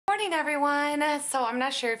morning, everyone. So I'm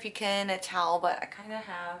not sure if you can tell, but I kind of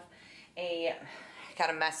have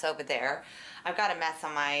got a mess over there. I've got a mess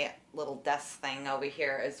on my little desk thing over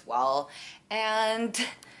here as well. And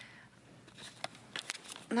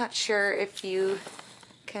I'm not sure if you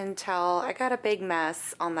can tell, I got a big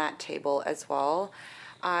mess on that table as well.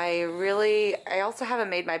 I also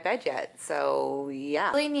haven't made my bed yet, so yeah.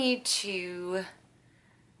 I really need to,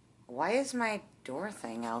 why is my door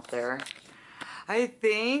thing out there? I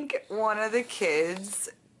think one of the kids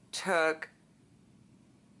took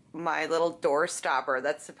my little door stopper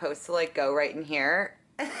that's supposed to like go right in here.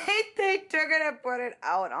 They took it and put it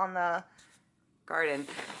out on the garden.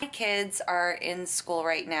 My kids are in school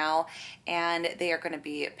right now and they are going to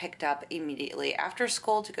be picked up immediately after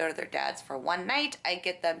school to go to their dad's for one night. I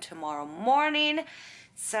get them tomorrow morning.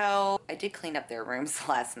 So I did clean up their rooms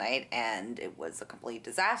last night and it was a complete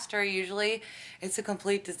disaster. Usually it's a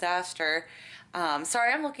complete disaster.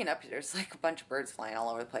 Sorry, I'm looking up. There's like a bunch of birds flying all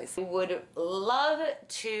over the place. I would love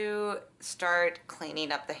to start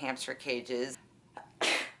cleaning up the hamster cages.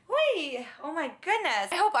 Wait, oh my goodness.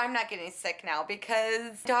 I hope I'm not getting sick now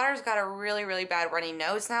because daughter's got a really, really bad runny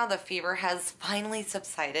nose now. The fever has finally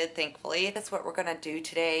subsided, thankfully. That's what we're gonna do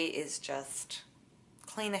today is just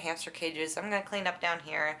clean the hamster cages. I'm gonna clean up down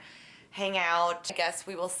here, hang out. I guess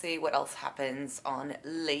we will see what else happens on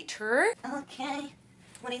later. Okay,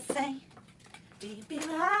 what do you say?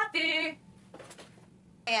 I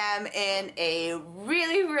am in a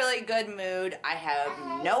really, really good mood. I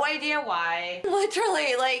have no idea why.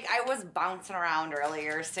 Literally, like, I was bouncing around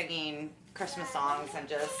earlier singing Christmas songs and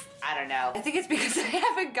just, I don't know. I think it's because I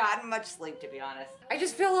haven't gotten much sleep, to be honest. I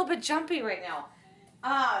just feel a little bit jumpy right now.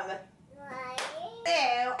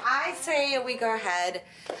 So I say we go ahead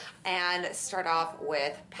and start off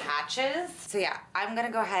with patches. So yeah, I'm gonna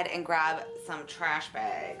go ahead and grab some trash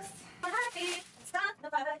bags.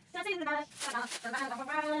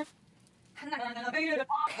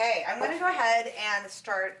 Okay, I'm gonna go ahead and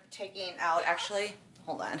start taking out, actually,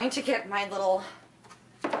 hold on. I need to get my little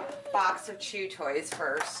box of chew toys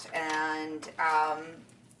first, and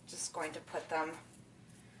just going to put them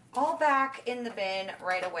all back in the bin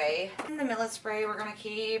right away. And the millet spray we're gonna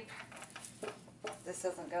keep. This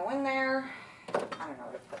doesn't go in there. I don't know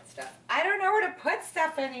where to put stuff. I don't know where to put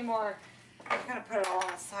stuff anymore. I'm gonna put it all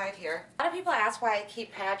on the side here. A lot of people ask why I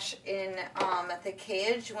keep Patch in the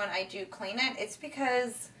cage when I do clean it. It's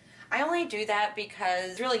because I only do that because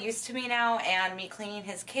he's really used to me now and me cleaning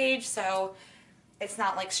his cage, so it's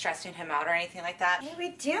not like stressing him out or anything like that. What are we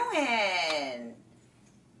doing?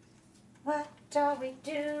 What do we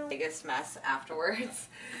do? Biggest mess afterwards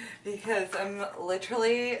because I'm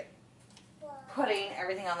literally putting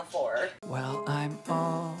everything on the floor. Well, I'm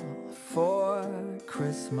all for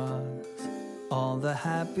Christmas, all the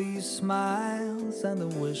happy smiles and the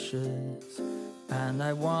wishes, and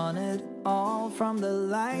I want it all from the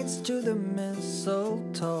lights to the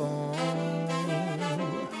mistletoe.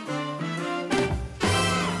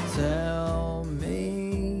 Tell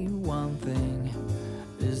me one thing,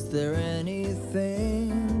 is there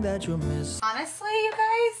anything that you miss? Honestly, you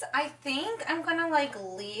guys, I think I'm gonna like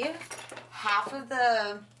leave half of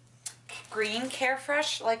the green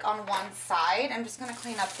Carefresh like on one side. I'm just gonna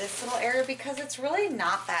clean up this little area because it's really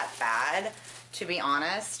not that bad, to be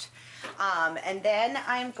honest. And then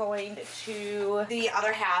I'm going to the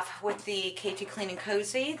other half with the KT Clean and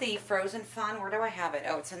Cozy, the Frozen Fun. Where do I have it?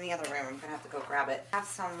 Oh, it's in the other room. I'm gonna have to go grab it. I have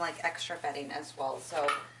some like extra bedding as well. So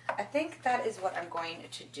I think that is what I'm going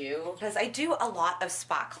to do because I do a lot of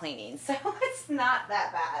spot cleaning, so it's not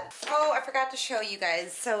that bad. Oh, I forgot to show you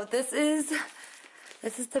guys. So this is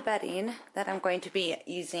the bedding that I'm going to be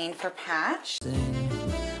using for Patch.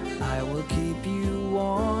 I will keep you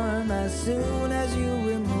warm as soon as you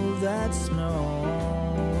remove that snow.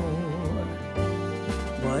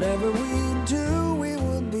 Whatever we do, we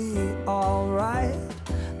will be alright.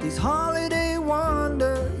 These holiday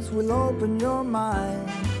wonders will open your mind.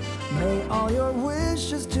 May all your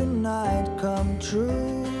wishes tonight come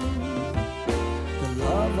true. The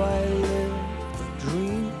love I lived, the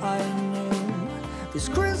dream I knew. This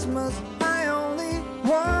Christmas I only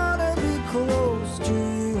wanna be close to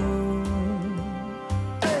you.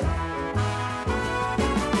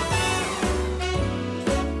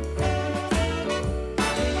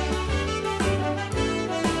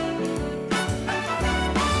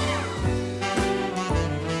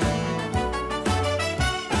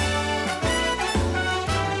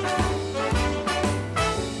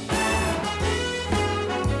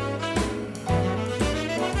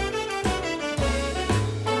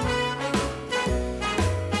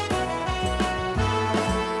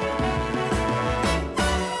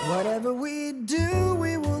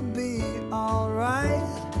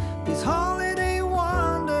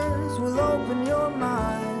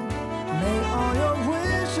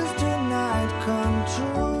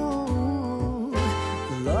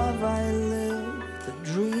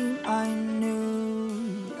 I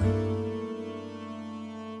knew.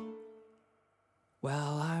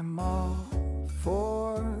 Well, I'm all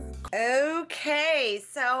for... Okay,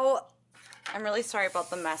 so I'm really sorry about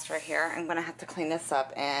the mess right here. I'm gonna have to clean this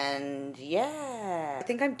up, and yeah. I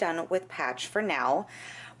think I'm done with Patch for now.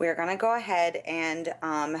 We're gonna go ahead and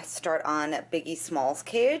start on Biggie Small's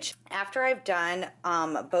cage. After I've done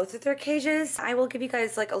both of their cages, I will give you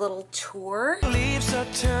guys like a little tour. Leaves are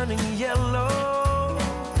turning yellow.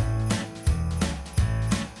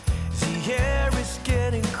 The air is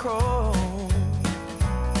getting cold.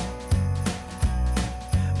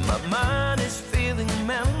 My mind is feeling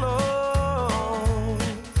mellow.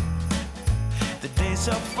 The days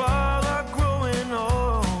of fall are growing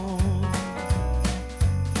old.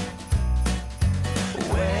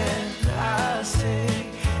 When I say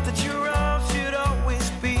that your arms should always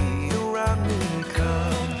be around me,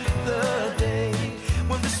 come the day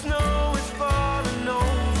when the snow is falling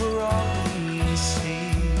over all we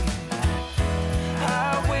see.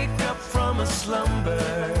 I wake up from a slumber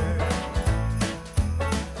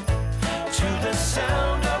to the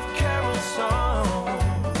sound of carol songs.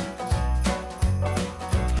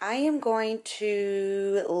 I am going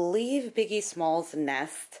to leave Biggie Small's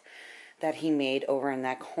nest that he made over in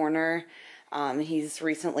that corner. He's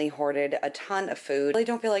recently hoarded a ton of food. I really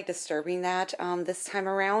don't feel like disturbing that this time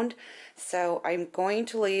around. So I'm going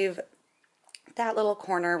to leave that little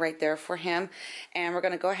corner right there for him. And we're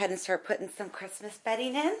going to go ahead and start putting some Christmas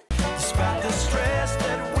bedding in. Despite the stress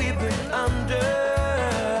that we've been under,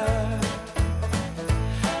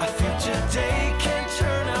 I feel today can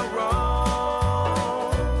turn out wrong.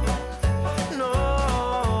 No,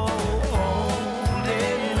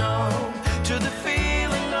 holding on to the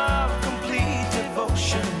feeling of complete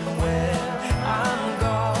devotion. When I'm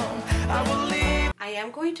gone, I will leave. I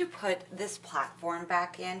am going to put this platform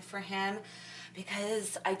back in for him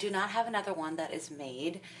because I do not have another one that is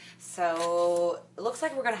made. So it looks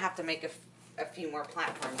like we're going to have to make a few more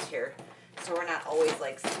platforms here, so we're not always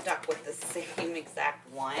like stuck with the same exact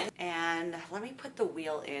one. And let me put the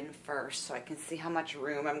wheel in first so I can see how much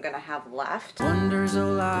room I'm gonna have left. Wonders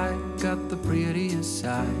alike got the prettiest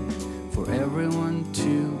side for everyone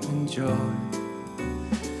to enjoy.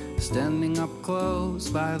 Standing up close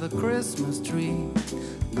by the Christmas tree,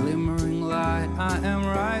 glimmering light, I am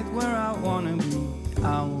right where I wanna be.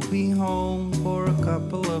 I will be home for a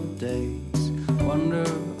couple of days, wander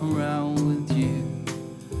around with you.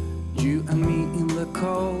 You and me in the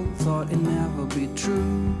cold, thought it'd never be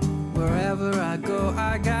true. Wherever I go,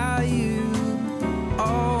 I got you.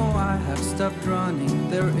 Oh, I have stopped running,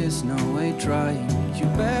 there is no way trying. You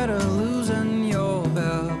better loosen your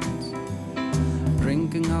belts.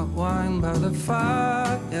 Drinking hot wine by the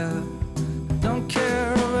fire, don't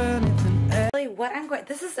care of anything else. What I'm going,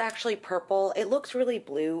 this is actually purple. It looks really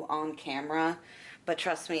blue on camera, but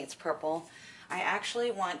trust me, it's purple. I actually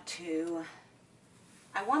want to,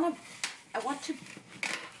 I want to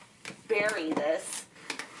bury this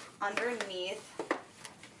underneath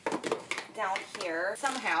down here.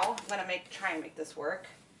 Somehow, I'm gonna try and make this work.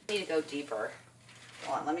 I need to go deeper.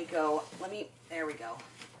 Hold on, there we go.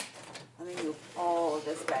 Let me move all of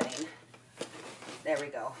this bedding. There we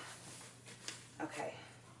go. Okay.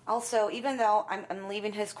 Also, even though I'm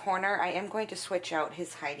leaving his corner, I am going to switch out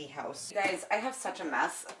his hidey house. You guys, I have such a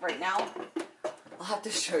mess right now. I'll have to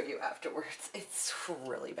show you afterwards. It's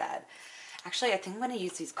really bad. Actually, I think I'm going to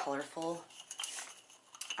use these colorful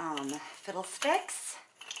fiddlesticks,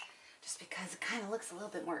 just because it kind of looks a little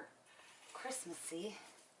bit more Christmassy.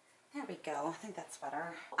 There we go. I think that's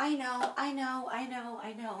better. I know.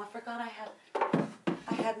 I forgot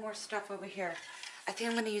I had more stuff over here. I think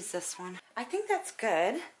I'm going to use this one. I think that's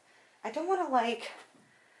good. I don't want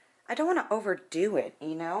to overdo it,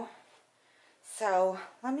 you know? So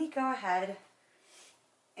let me go ahead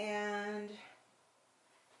and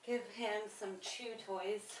give him some chew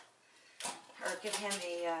toys, or give him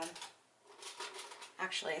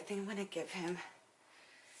actually I think I'm going to give him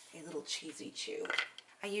a little cheesy chew.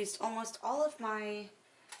 I used almost all of my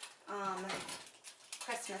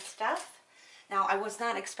Christmas stuff. Now, I was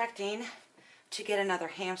not expecting to get another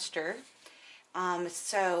hamster.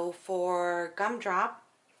 So for Gumdrop,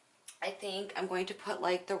 I think I'm going to put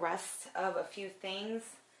like the rest of a few things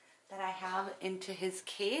that I have into his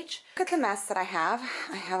cage. Look at the mess that I have.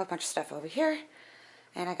 I have a bunch of stuff over here,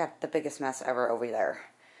 and I got the biggest mess ever over there.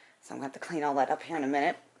 So I'm going to have to clean all that up here in a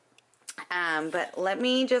minute. But let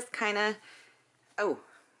me just kind of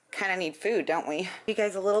need food, don't we? You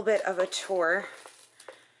guys a little bit of a tour,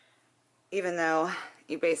 even though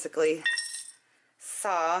you basically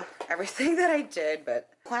saw everything that I did. But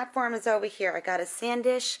platform is over here. I got a sand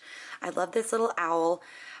dish. I love this little owl.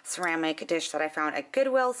 ceramic dish that I found at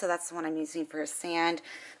Goodwill, so that's the one I'm using for his sand.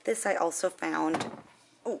 This I also found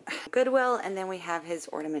Goodwill, and then we have his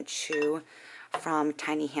ornament shoe from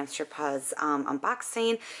Tiny Hamster Paws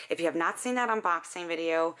unboxing. If you have not seen that unboxing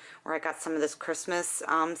video where I got some of this Christmas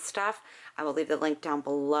stuff, I will leave the link down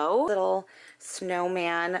below. Little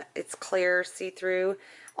snowman, it's clear, see-through,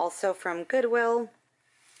 also from Goodwill.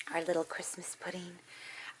 Our little Christmas pudding.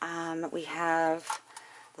 We have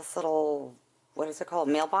this little, what is it called,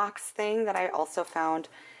 mailbox thing that I also found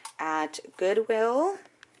at Goodwill.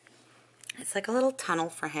 It's like a little tunnel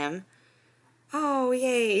for him. Oh,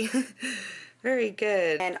 yay. Very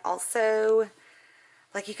good. And also,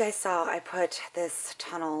 like you guys saw, I put this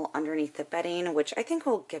tunnel underneath the bedding, which I think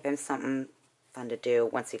will give him something fun to do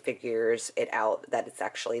once he figures it out that it's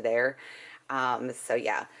actually there. So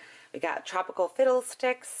yeah, we got tropical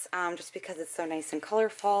fiddlesticks, just because it's so nice and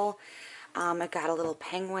colorful. I got a little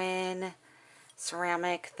penguin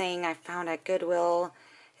ceramic thing I found at Goodwill.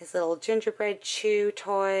 His little gingerbread chew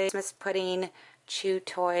toy, Christmas pudding chew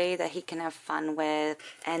toy that he can have fun with.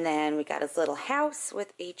 And then we got his little house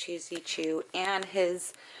with a choosy chew and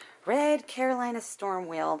his red Carolina storm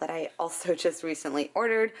wheel that I also just recently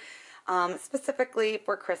ordered, specifically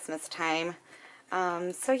for Christmas time.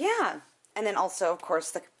 So yeah. And then also, of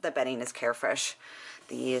course, the bedding is Carefresh,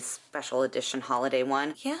 the special edition holiday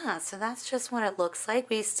one. Yeah, so that's just what it looks like.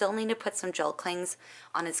 We still need to put some gel clings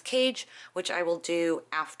on his cage, which I will do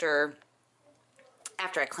after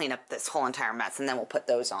I clean up this whole entire mess, and then we'll put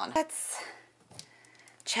those on. Let's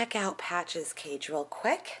check out Patch's cage real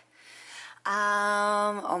quick.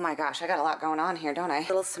 Oh my gosh, I got a lot going on here, don't I?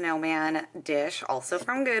 Little snowman dish, also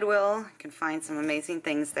from Goodwill. You can find some amazing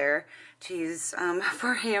things there to use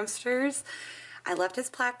for hamsters. I left his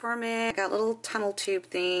platform in. I got a little tunnel tube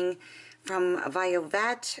thing from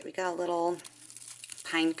Violet. We got a little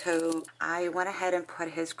pine coat. I went ahead and put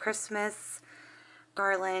his Christmas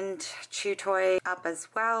garland chew toy up as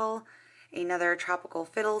well. Another tropical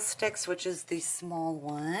fiddlesticks, which is the small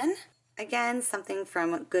one. Again, something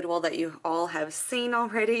from Goodwill that you all have seen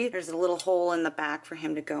already. There's a little hole in the back for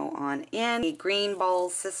him to go on in. A green ball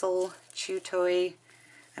sisal chew toy.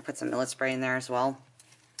 I put some Millet spray in there as well.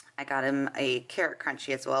 I got him a carrot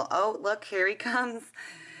crunchy as well. Oh, look, here he comes.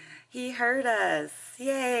 He heard us.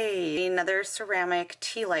 Yay. Another ceramic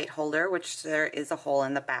tea light holder, which there is a hole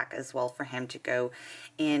in the back as well for him to go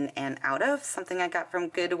in and out of. Something I got from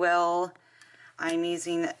Goodwill. I'm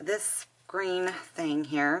using this green thing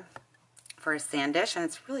here for a sand dish, and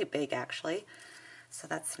it's really big actually, so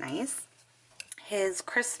that's nice. His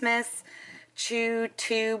Christmas chew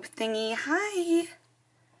tube thingy. Hi.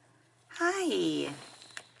 Hi.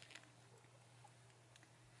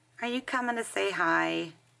 Are you coming to say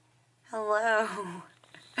hi? Hello.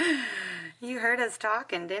 You heard us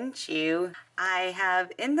talking, didn't you? I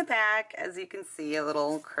have in the back, as you can see, a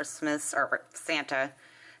little Christmas or Santa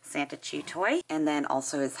chew toy, and then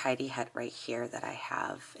also his Heidi hut right here that I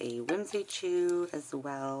have a whimsy chew as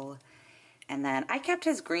well. And then I kept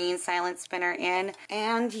his green silent spinner in,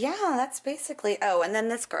 and yeah, that's basically, oh, and then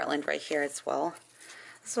this garland right here as well.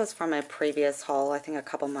 This was from a previous haul, I think a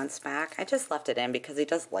couple months back. I just left it in because he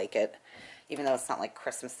does like it, even though it's not like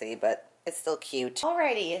Christmassy, but it's still cute.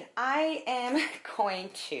 Alrighty, I am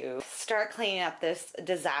going to start cleaning up this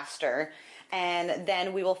disaster, and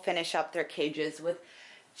then we will finish up their cages with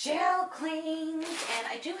gel clings. And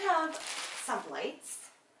I do have some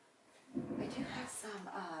lights. I do have some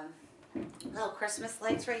little Christmas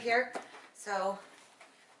lights right here, so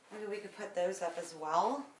maybe we could put those up as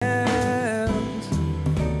well.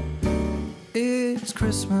 It's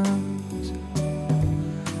Christmas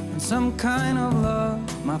and some kind of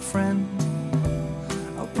love, my friend.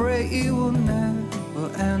 I pray it will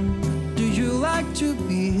never end. Do you like to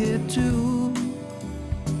be here too?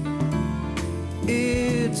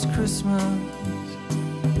 It's Christmas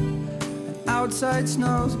and outside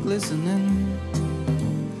snow's glistening.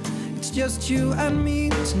 It's just you and me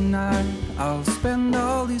tonight. I'll spend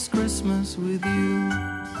all this Christmas with you.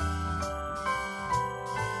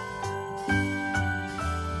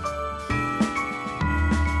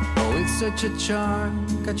 Such a charm,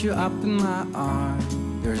 got you up in my arm.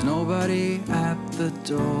 There's nobody at the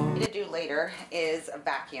door. What to do later is a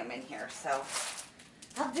vacuum in here, so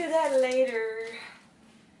I'll do that later.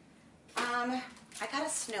 I got a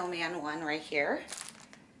snowman one right here.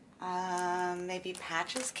 Maybe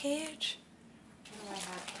Patch's cage. What do I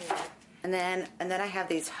have here? And then I have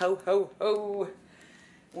these ho ho ho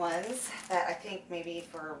ones that I think maybe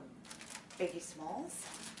for Biggie Smalls.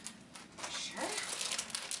 Sure.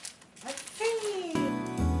 Let's see.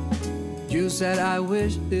 You said I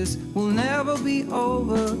wish this will never be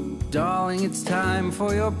over. Darling, it's time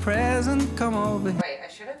for your present. Come over. Wait, I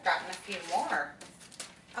should have gotten a few more.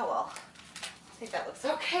 Oh well. I think that looks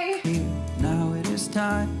okay. Now it is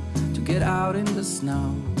time to get out in the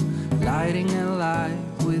snow, lighting a light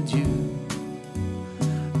with you.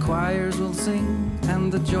 Choirs will sing and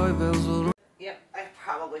the joy bells will ring. Yep, I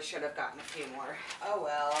probably should have gotten a few more. Oh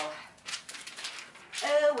well.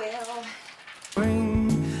 Oh well.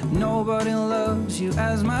 Nobody loves you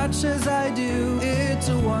as much as I do. It's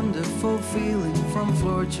a wonderful feeling from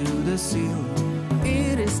floor to the ceiling.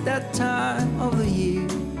 It is that time of the year,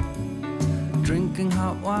 drinking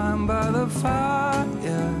hot wine by the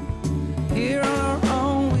fire. Here on our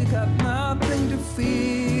own, we got nothing to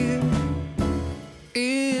fear.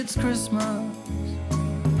 It's Christmas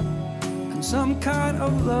and some kind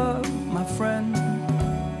of love, my friend.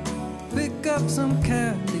 Pick up some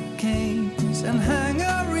candy canes and hang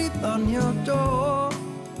a wreath on your door.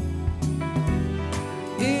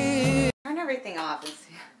 Turn everything off and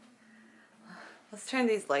see. Let's turn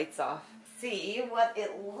these lights off. See what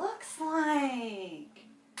it looks like.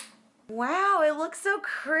 Wow, it looks so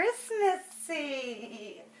Christmassy.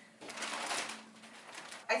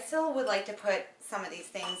 I still would like to put some of these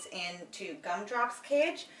things into Gumdrop's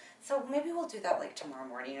cage. So maybe we'll do that like tomorrow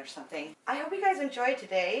morning or something. I hope you guys enjoyed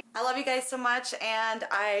today. I love you guys so much, and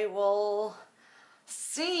I will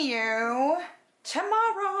see you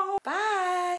tomorrow. Bye.